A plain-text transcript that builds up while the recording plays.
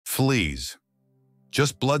Fleas.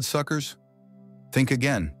 Just bloodsuckers? Think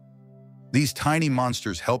again. These tiny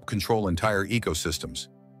monsters help control entire ecosystems.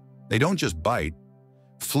 They don't just bite.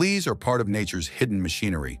 Fleas are part of nature's hidden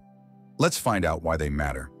machinery. Let's find out why they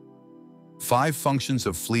matter. 5 functions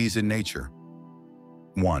of fleas in nature.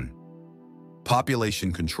 1.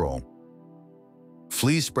 Population control.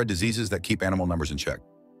 Fleas spread diseases that keep animal numbers in check.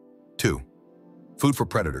 2. Food for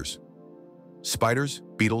predators. Spiders,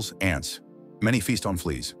 beetles, ants. Many feast on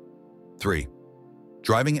fleas. 3.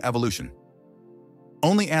 Driving evolution.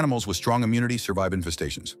 Only animals with strong immunity survive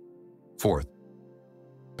infestations. 4th.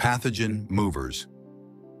 Pathogen movers.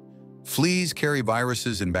 Fleas carry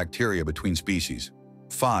viruses and bacteria between species.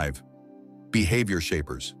 5. Behavior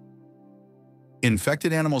shapers.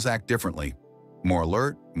 Infected animals act differently, more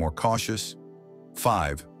alert, more cautious.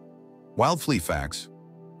 5. Wild flea facts.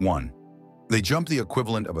 1. They jump the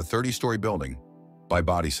equivalent of a 30-story building by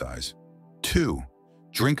body size. 2.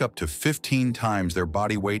 Drink up to 15 times their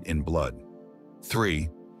body weight in blood. 3.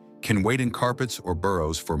 Can wait in carpets or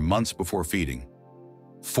burrows for months before feeding.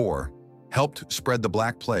 4. Helped spread the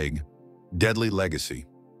Black Plague, deadly legacy.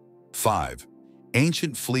 5.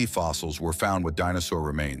 Ancient flea fossils were found with dinosaur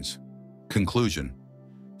remains. Conclusion.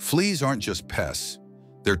 Fleas aren't just pests.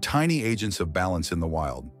 They're tiny agents of balance in the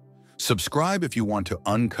wild. Subscribe if you want to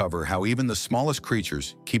uncover how even the smallest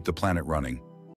creatures keep the planet running.